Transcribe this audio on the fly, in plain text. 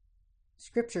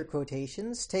Scripture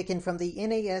quotations taken from the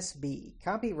NASB,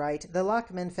 copyright the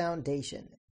Lockman Foundation.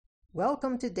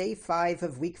 Welcome to Day 5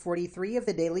 of Week 43 of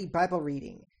the Daily Bible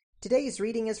Reading. Today's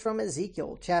reading is from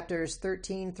Ezekiel, chapters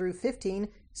 13 through 15,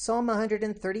 Psalm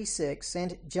 136,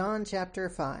 and John chapter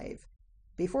 5.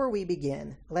 Before we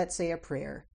begin, let's say a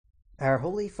prayer. Our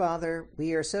Holy Father,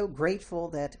 we are so grateful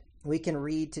that we can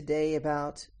read today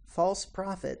about false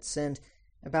prophets and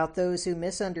about those who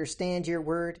misunderstand your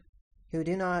word, who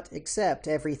do not accept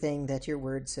everything that your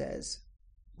word says.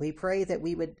 We pray that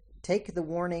we would take the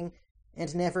warning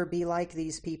and never be like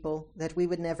these people, that we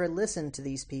would never listen to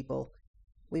these people.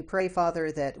 We pray,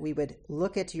 Father, that we would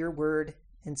look at your word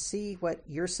and see what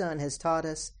your Son has taught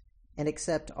us and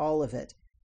accept all of it.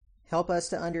 Help us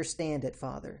to understand it,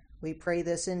 Father. We pray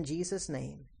this in Jesus'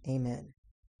 name. Amen.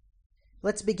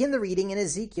 Let's begin the reading in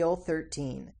Ezekiel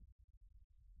 13.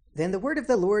 Then the word of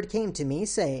the Lord came to me,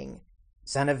 saying,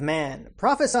 Son of man,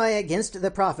 prophesy against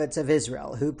the prophets of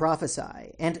Israel who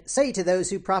prophesy, and say to those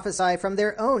who prophesy from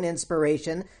their own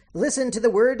inspiration, Listen to the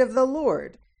word of the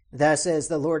Lord. Thus says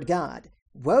the Lord God,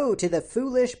 Woe to the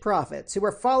foolish prophets who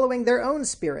are following their own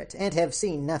spirit and have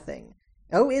seen nothing.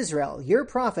 O Israel, your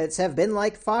prophets have been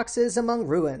like foxes among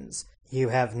ruins. You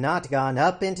have not gone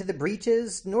up into the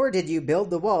breaches, nor did you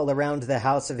build the wall around the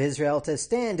house of Israel to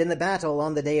stand in the battle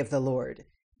on the day of the Lord.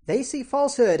 They see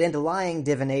falsehood and lying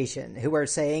divination, who are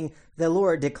saying, The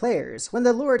Lord declares, when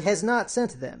the Lord has not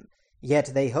sent them.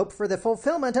 Yet they hope for the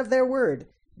fulfillment of their word.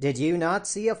 Did you not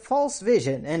see a false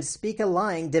vision and speak a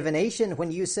lying divination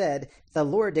when you said, The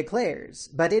Lord declares,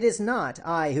 but it is not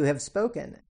I who have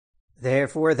spoken?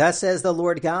 Therefore thus says the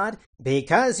Lord God,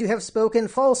 Because you have spoken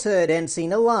falsehood and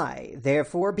seen a lie,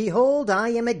 therefore behold, I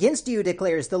am against you,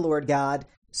 declares the Lord God.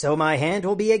 So my hand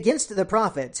will be against the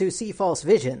prophets who see false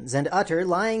visions and utter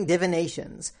lying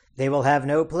divinations. They will have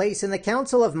no place in the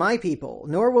council of my people,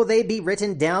 nor will they be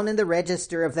written down in the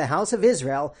register of the house of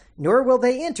Israel, nor will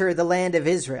they enter the land of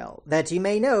Israel, that you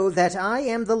may know that I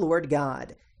am the Lord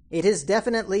God. It is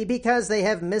definitely because they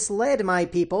have misled my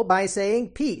people by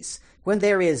saying peace, when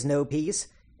there is no peace.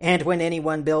 And when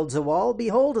anyone builds a wall,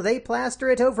 behold, they plaster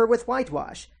it over with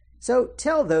whitewash. So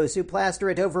tell those who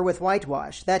plaster it over with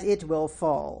whitewash that it will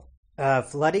fall. A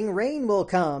flooding rain will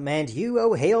come, and you,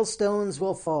 O hailstones,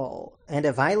 will fall, and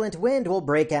a violent wind will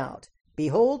break out.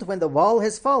 Behold, when the wall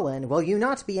has fallen, will you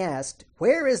not be asked,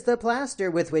 Where is the plaster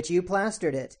with which you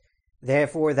plastered it?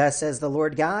 Therefore thus says the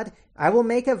Lord God, I will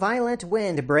make a violent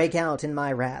wind break out in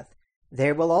my wrath.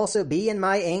 There will also be in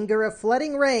my anger a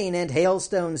flooding rain and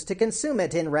hailstones to consume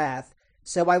it in wrath.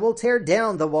 So I will tear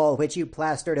down the wall which you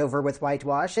plastered over with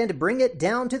whitewash, and bring it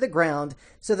down to the ground,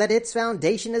 so that its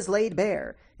foundation is laid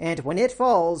bare. And when it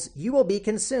falls, you will be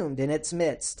consumed in its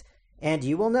midst. And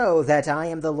you will know that I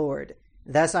am the Lord.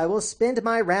 Thus I will spend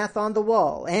my wrath on the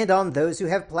wall, and on those who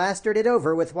have plastered it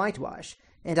over with whitewash.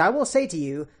 And I will say to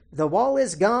you, The wall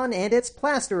is gone, and its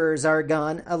plasterers are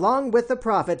gone, along with the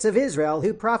prophets of Israel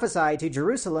who prophesy to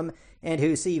Jerusalem, and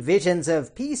who see visions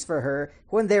of peace for her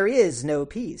when there is no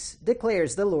peace,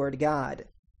 declares the Lord God.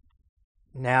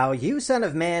 Now you, son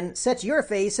of man, set your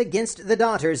face against the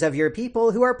daughters of your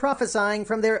people who are prophesying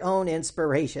from their own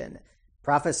inspiration.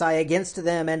 Prophesy against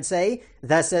them and say,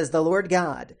 Thus says the Lord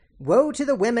God, Woe to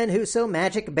the women who sew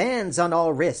magic bands on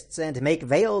all wrists and make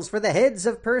veils for the heads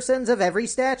of persons of every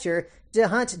stature to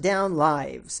hunt down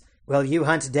lives. Will you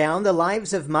hunt down the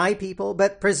lives of my people,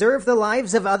 but preserve the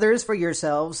lives of others for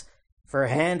yourselves? For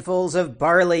handfuls of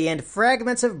barley and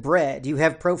fragments of bread you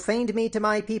have profaned me to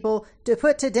my people, to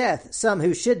put to death some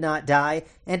who should not die,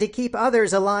 and to keep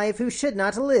others alive who should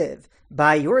not live,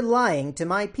 by your lying to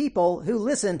my people who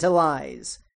listen to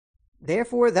lies.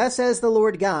 Therefore thus says the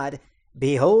Lord God,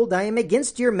 Behold, I am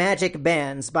against your magic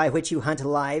bands by which you hunt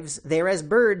lives there as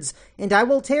birds, and I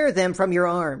will tear them from your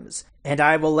arms, and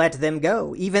I will let them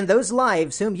go, even those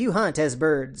lives whom you hunt as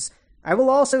birds. I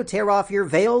will also tear off your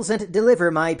veils and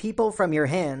deliver my people from your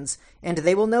hands, and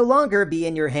they will no longer be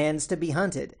in your hands to be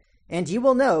hunted. And you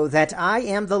will know that I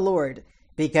am the Lord,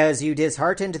 because you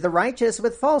disheartened the righteous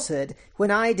with falsehood,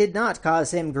 when I did not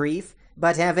cause him grief,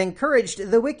 but have encouraged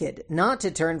the wicked not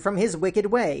to turn from his wicked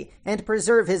way, and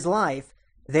preserve his life.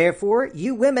 Therefore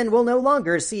you women will no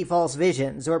longer see false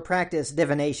visions or practice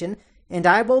divination, and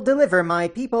I will deliver my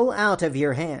people out of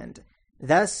your hand.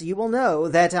 Thus you will know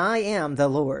that I am the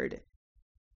Lord.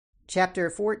 Chapter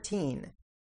 14.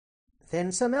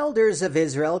 Then some elders of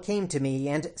Israel came to me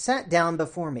and sat down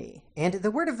before me, and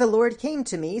the word of the Lord came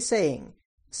to me, saying,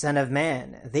 Son of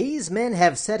man, these men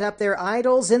have set up their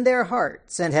idols in their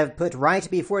hearts, and have put right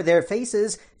before their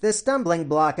faces the stumbling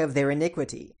block of their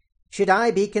iniquity. Should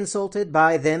I be consulted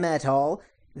by them at all?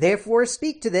 Therefore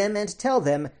speak to them and tell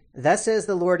them, Thus says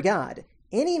the Lord God,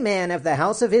 any man of the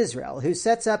house of Israel who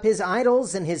sets up his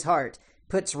idols in his heart,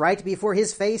 puts right before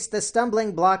his face the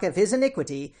stumbling block of his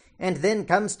iniquity, and then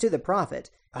comes to the prophet,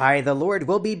 I, the Lord,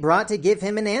 will be brought to give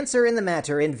him an answer in the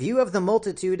matter in view of the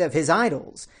multitude of his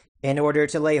idols, in order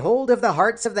to lay hold of the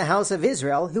hearts of the house of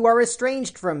Israel, who are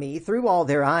estranged from me through all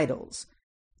their idols.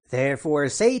 Therefore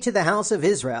say to the house of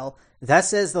Israel,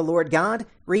 Thus says the Lord God,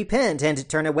 Repent and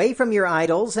turn away from your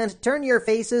idols, and turn your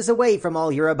faces away from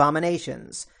all your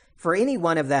abominations. For any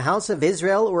one of the house of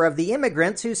Israel or of the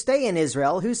immigrants who stay in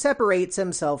Israel who separates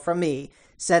himself from me,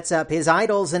 sets up his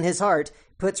idols in his heart,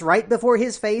 puts right before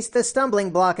his face the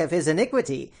stumbling block of his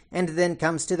iniquity, and then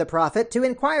comes to the prophet to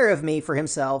inquire of me for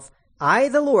himself, I,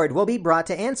 the Lord, will be brought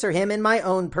to answer him in my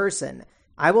own person.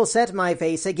 I will set my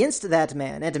face against that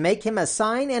man, and make him a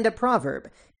sign and a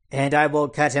proverb, and I will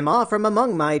cut him off from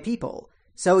among my people.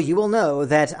 So you will know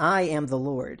that I am the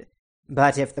Lord.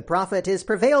 But if the prophet is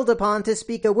prevailed upon to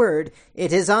speak a word,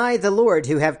 it is I, the Lord,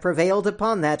 who have prevailed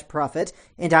upon that prophet,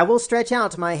 and I will stretch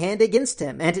out my hand against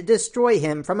him, and destroy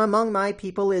him from among my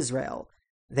people Israel.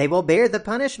 They will bear the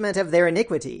punishment of their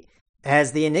iniquity.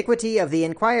 As the iniquity of the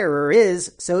inquirer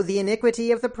is, so the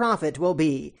iniquity of the prophet will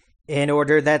be, in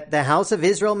order that the house of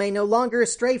Israel may no longer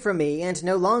stray from me, and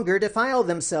no longer defile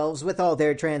themselves with all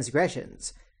their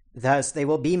transgressions. Thus they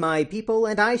will be my people,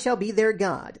 and I shall be their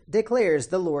God, declares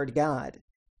the Lord God.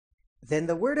 Then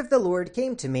the word of the Lord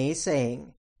came to me,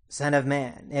 saying, Son of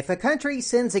man, if a country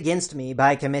sins against me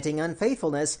by committing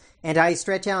unfaithfulness, and I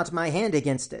stretch out my hand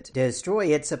against it, destroy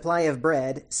its supply of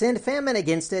bread, send famine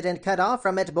against it, and cut off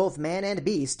from it both man and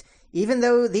beast, even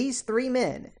though these 3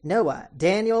 men, Noah,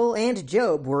 Daniel, and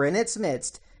Job, were in its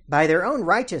midst, by their own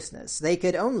righteousness they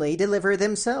could only deliver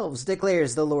themselves,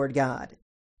 declares the Lord God.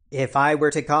 If I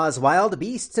were to cause wild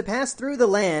beasts to pass through the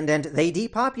land, and they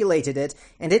depopulated it,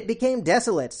 and it became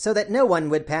desolate, so that no one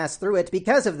would pass through it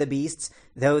because of the beasts,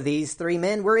 though these 3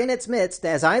 men were in its midst,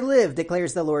 as I live,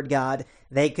 declares the Lord God,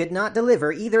 they could not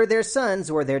deliver either their sons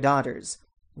or their daughters.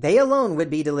 They alone would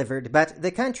be delivered, but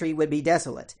the country would be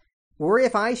desolate. Or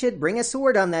if I should bring a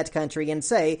sword on that country, and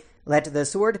say, Let the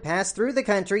sword pass through the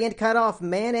country, and cut off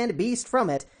man and beast from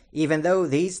it, even though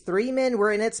these 3 men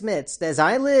were in its midst, as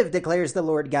I live, declares the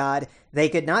Lord God, they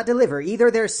could not deliver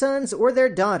either their sons or their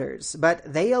daughters, but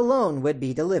they alone would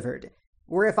be delivered.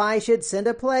 Or if I should send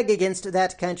a plague against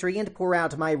that country, and pour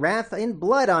out my wrath in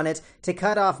blood on it, to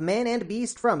cut off man and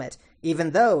beast from it,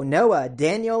 even though Noah,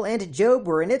 Daniel, and Job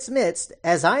were in its midst,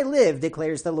 as I live,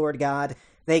 declares the Lord God,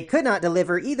 they could not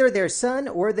deliver either their son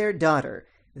or their daughter.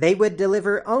 They would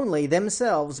deliver only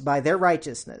themselves by their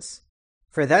righteousness.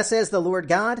 For thus says the Lord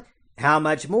God, How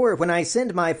much more when I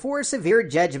send my 4 severe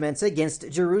judgments against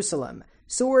Jerusalem,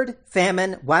 sword,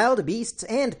 famine, wild beasts,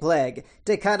 and plague,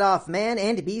 to cut off man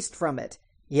and beast from it.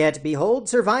 Yet behold,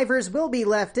 survivors will be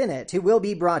left in it, who will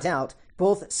be brought out,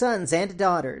 both sons and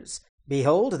daughters.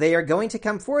 Behold, they are going to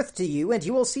come forth to you, and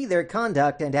you will see their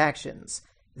conduct and actions.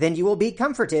 Then you will be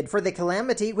comforted for the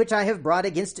calamity which I have brought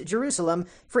against Jerusalem,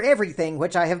 for everything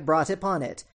which I have brought upon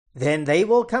it. Then they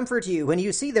will comfort you when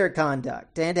you see their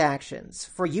conduct and actions,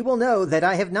 for you will know that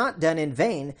I have not done in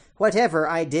vain whatever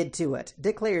I did to it,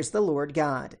 declares the Lord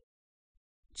God.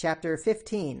 Chapter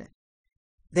 15.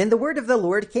 Then the word of the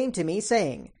Lord came to me,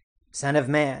 saying, Son of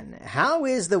man, how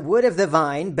is the wood of the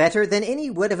vine better than any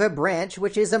wood of a branch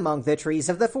which is among the trees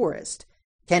of the forest?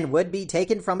 Can wood be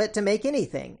taken from it to make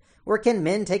anything, or can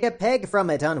men take a peg from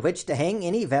it on which to hang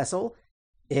any vessel?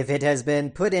 If it has been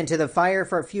put into the fire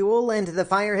for fuel, and the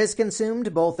fire has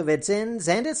consumed both of its ends,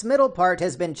 and its middle part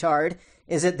has been charred,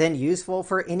 is it then useful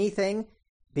for anything?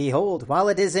 Behold, while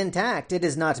it is intact, it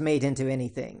is not made into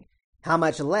anything. How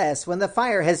much less, when the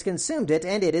fire has consumed it,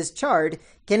 and it is charred,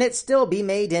 can it still be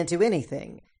made into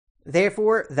anything?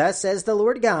 Therefore, thus says the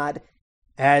Lord God,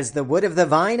 As the wood of the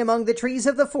vine among the trees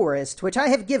of the forest, which I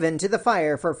have given to the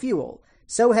fire for fuel,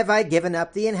 so have I given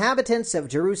up the inhabitants of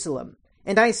Jerusalem.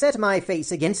 And I set my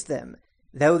face against them.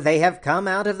 Though they have come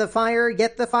out of the fire,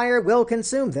 yet the fire will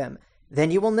consume them. Then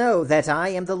you will know that I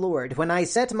am the Lord, when I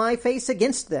set my face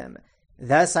against them.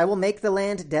 Thus I will make the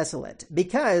land desolate,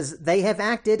 because they have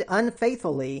acted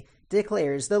unfaithfully,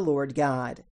 declares the Lord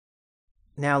God.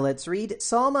 Now let's read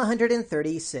Psalm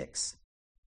 136.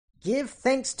 Give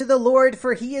thanks to the Lord,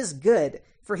 for he is good,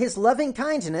 for his loving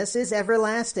kindness is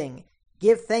everlasting.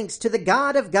 Give thanks to the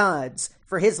God of gods,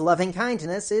 for his loving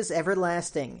kindness is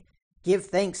everlasting. Give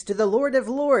thanks to the Lord of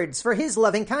lords, for his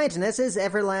loving kindness is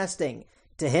everlasting.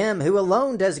 To him who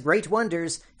alone does great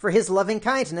wonders, for his loving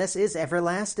kindness is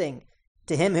everlasting.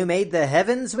 To him who made the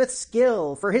heavens with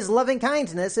skill, for his loving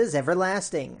kindness is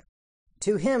everlasting.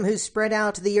 To him who spread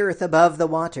out the earth above the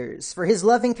waters, for his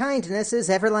loving kindness is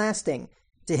everlasting.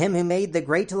 To him who made the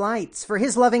great lights, for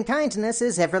his loving kindness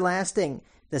is everlasting.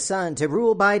 The sun to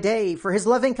rule by day, for his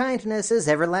loving kindness is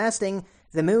everlasting.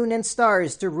 The moon and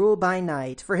stars to rule by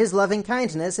night, for his loving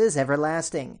kindness is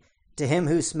everlasting. To him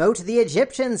who smote the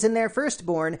Egyptians in their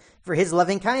firstborn, for his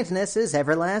loving kindness is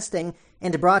everlasting,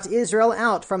 and brought Israel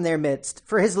out from their midst,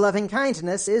 for his loving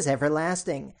kindness is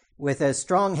everlasting. With a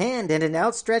strong hand and an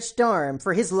outstretched arm,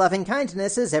 for his loving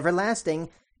kindness is everlasting.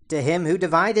 To him who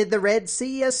divided the Red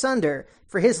Sea asunder,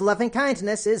 for his loving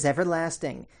kindness is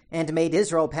everlasting, and made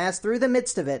Israel pass through the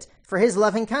midst of it, for his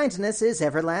loving kindness is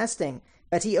everlasting.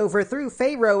 But he overthrew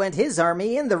Pharaoh and his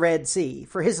army in the Red Sea,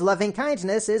 for his loving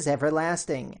kindness is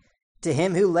everlasting. To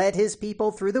him who led his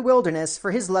people through the wilderness, for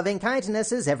his loving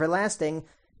kindness is everlasting.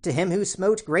 To him who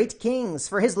smote great kings,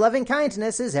 for his loving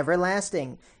kindness is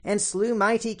everlasting, and slew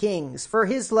mighty kings, for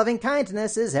his loving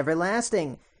kindness is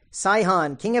everlasting.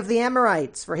 Sihon, king of the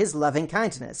Amorites, for his loving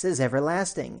kindness is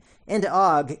everlasting, and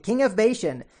Og, king of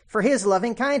Bashan, for his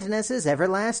loving kindness is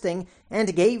everlasting,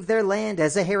 and gave their land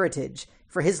as a heritage,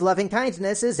 for his loving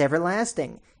kindness is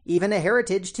everlasting, even a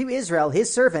heritage to Israel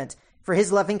his servant, for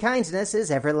his loving kindness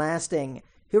is everlasting.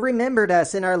 Who remembered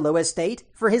us in our low estate,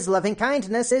 for his loving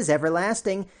kindness is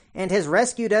everlasting, and has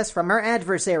rescued us from our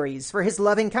adversaries, for his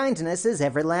loving kindness is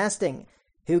everlasting.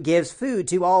 Who gives food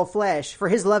to all flesh, for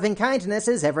his loving kindness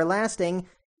is everlasting.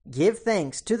 Give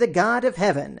thanks to the God of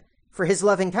heaven, for his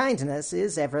loving kindness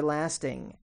is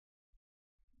everlasting.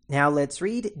 Now let's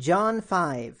read John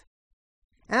 5.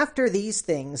 After these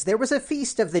things there was a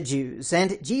feast of the Jews,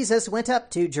 and Jesus went up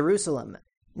to Jerusalem.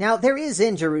 Now there is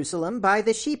in Jerusalem by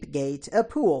the sheep gate a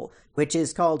pool, which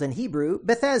is called in Hebrew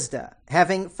Bethesda,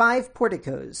 having 5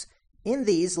 porticos. In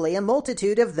these lay a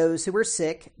multitude of those who were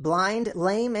sick, blind,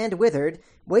 lame, and withered,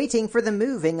 waiting for the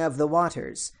moving of the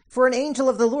waters. For an angel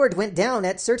of the Lord went down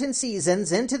at certain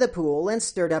seasons into the pool and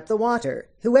stirred up the water.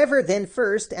 Whoever then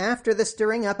first, after the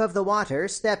stirring up of the water,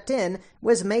 stepped in,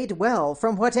 was made well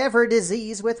from whatever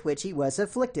disease with which he was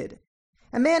afflicted.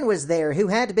 A man was there who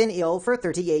had been ill for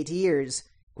 38 years.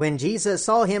 When Jesus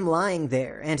saw him lying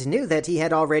there, and knew that he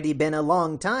had already been a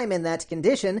long time in that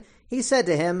condition, he said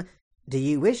to him, "Do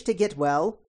you wish to get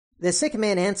well?" The sick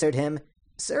man answered him,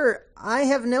 "Sir, I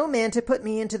have no man to put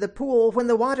me into the pool when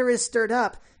the water is stirred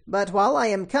up, but while I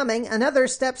am coming, another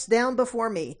steps down before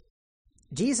me."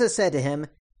 Jesus said to him,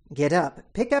 "Get up,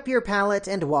 pick up your pallet,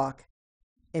 and walk."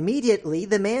 Immediately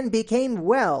the man became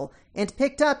well, and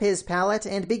picked up his pallet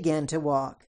and began to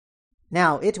walk.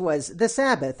 Now it was the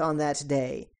Sabbath on that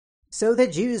day. So the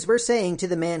Jews were saying to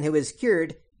the man who was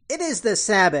cured, "It is the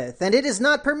Sabbath, and it is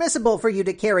not permissible for you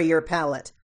to carry your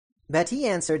pallet." But he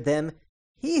answered them,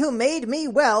 "He who made me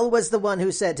well was the one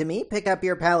who said to me, 'Pick up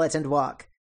your pallet and walk.'"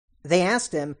 They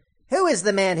asked him, "Who is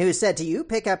the man who said to you,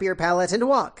 'Pick up your pallet and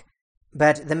walk'?"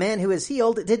 But the man who was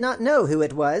healed did not know who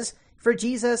it was, for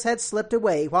Jesus had slipped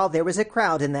away while there was a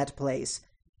crowd in that place.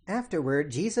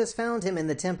 Afterward Jesus found him in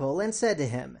the temple and said to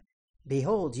him,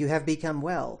 "Behold, you have become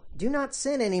well. Do not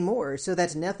sin any more, so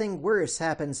that nothing worse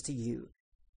happens to you."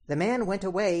 The man went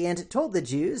away and told the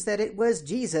Jews that it was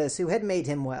Jesus who had made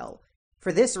him well.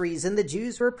 For this reason the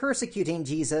Jews were persecuting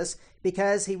Jesus,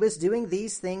 because he was doing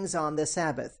these things on the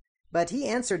Sabbath. But he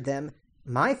answered them,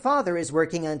 "My Father is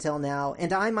working until now,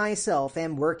 and I myself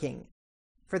am working."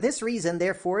 For this reason,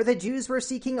 therefore, the Jews were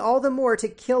seeking all the more to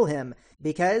kill him,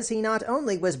 because he not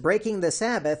only was breaking the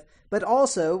Sabbath, but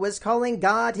also was calling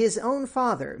God his own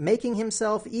Father, making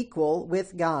himself equal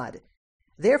with God.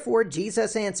 Therefore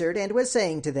Jesus answered and was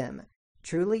saying to them,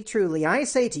 "Truly, truly, I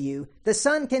say to you, the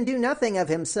Son can do nothing of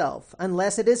himself,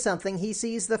 unless it is something he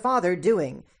sees the Father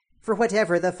doing. For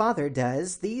whatever the Father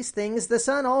does, these things the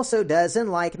Son also does in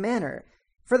like manner.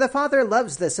 For the Father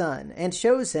loves the Son, and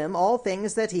shows him all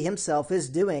things that he himself is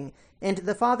doing, and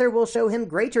the Father will show him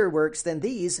greater works than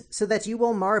these, so that you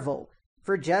will marvel.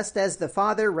 For just as the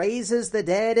Father raises the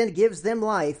dead and gives them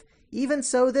life, even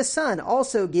so the Son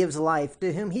also gives life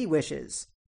to whom he wishes.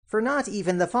 For not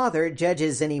even the Father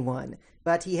judges anyone,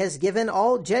 but he has given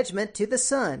all judgment to the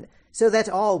Son, so that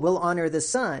all will honor the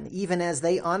Son, even as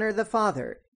they honor the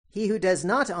Father. He who does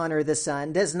not honor the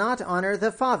Son does not honor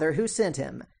the Father who sent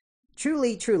him.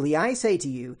 Truly, truly, I say to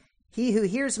you, he who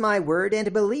hears my word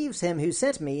and believes him who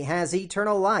sent me has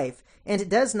eternal life, and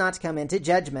does not come into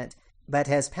judgment, but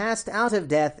has passed out of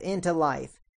death into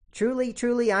life. Truly,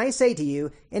 truly, I say to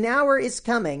you, an hour is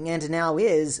coming, and now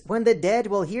is, when the dead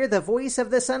will hear the voice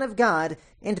of the Son of God,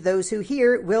 and those who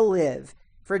hear will live.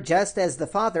 For just as the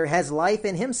Father has life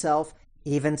in himself,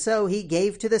 even so he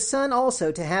gave to the Son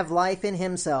also to have life in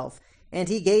himself, and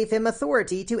he gave him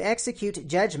authority to execute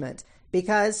judgment,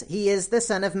 because he is the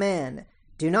Son of Man.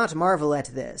 Do not marvel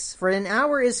at this, for an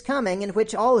hour is coming in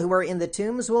which all who are in the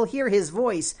tombs will hear his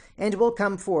voice and will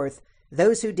come forth,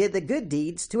 those who did the good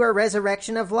deeds to a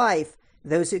resurrection of life,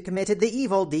 those who committed the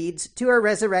evil deeds to a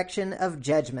resurrection of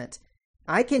judgment.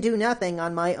 I can do nothing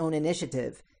on my own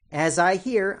initiative. As I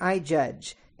hear, I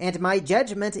judge, and my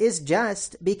judgment is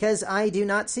just, because I do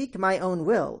not seek my own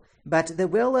will, but the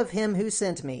will of him who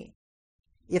sent me.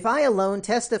 If I alone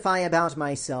testify about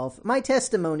myself, my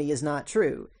testimony is not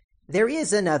true. There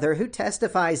is another who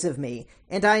testifies of me,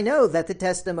 and I know that the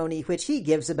testimony which he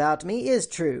gives about me is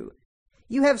true.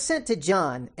 You have sent to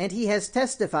John, and he has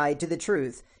testified to the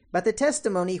truth, but the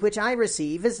testimony which I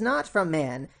receive is not from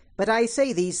man, but I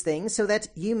say these things so that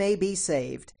you may be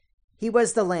saved. He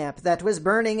was the lamp that was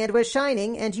burning and was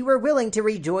shining, and you were willing to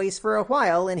rejoice for a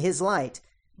while in his light.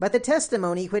 But the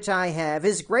testimony which I have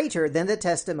is greater than the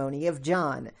testimony of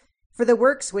John. For the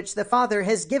works which the Father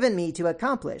has given me to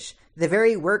accomplish, the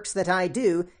very works that I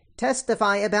do,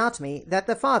 testify about me that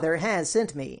the Father has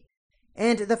sent me.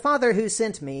 And the Father who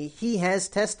sent me, he has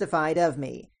testified of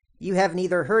me. You have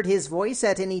neither heard his voice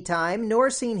at any time, nor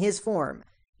seen his form.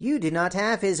 You do not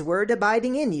have his word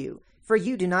abiding in you, for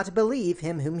you do not believe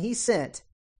him whom he sent.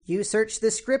 You search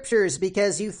the Scriptures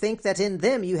because you think that in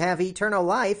them you have eternal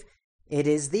life. It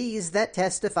is these that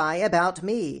testify about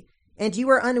me. And you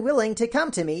are unwilling to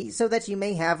come to me so that you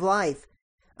may have life.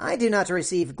 I do not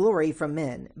receive glory from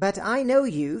men, but I know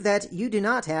you that you do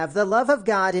not have the love of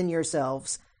God in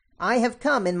yourselves. I have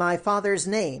come in my Father's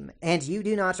name, and you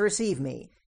do not receive me.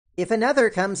 If another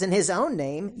comes in his own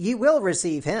name, you will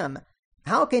receive him.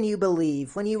 How can you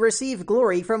believe when you receive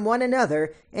glory from one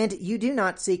another, and you do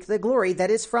not seek the glory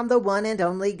that is from the one and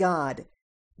only God?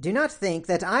 Do not think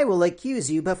that I will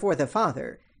accuse you before the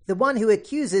Father. The one who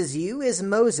accuses you is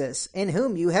Moses, in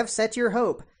whom you have set your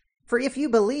hope. For if you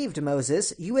believed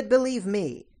Moses, you would believe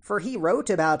me, for he wrote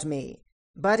about me.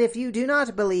 But if you do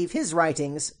not believe his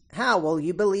writings, how will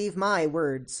you believe my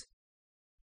words?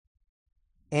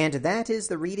 And that is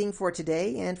the reading for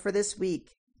today and for this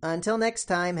week. Until next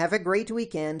time, have a great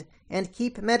weekend, and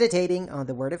keep meditating on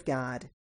the Word of God.